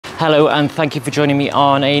Hello and thank you for joining me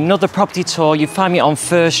on another property tour. You find me on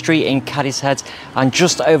First Street in Cadishead, and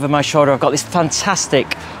just over my shoulder I've got this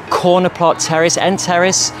fantastic corner plot terrace, end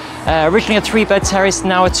terrace. Originally a 3-bed terrace,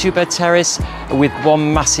 now a 2-bed terrace with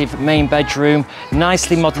one massive main bedroom,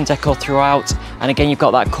 nicely modern decor throughout, and again you've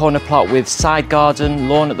got that corner plot with side garden,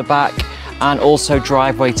 lawn at the back, and also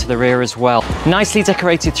driveway to the rear as well. Nicely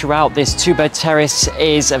decorated throughout, this 2-bed terrace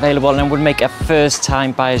is available and would make a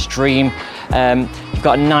first-time buyer's dream. You've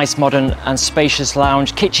got a nice modern and spacious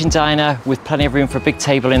lounge, kitchen diner with plenty of room for a big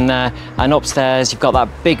table in there, and upstairs you've got that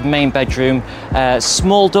big main bedroom,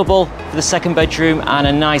 small double for the second bedroom, and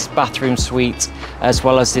a nice bathroom suite, as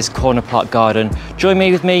well as this corner plot garden. Join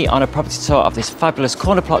me on a property tour of this fabulous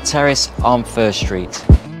corner plot terrace on First Street.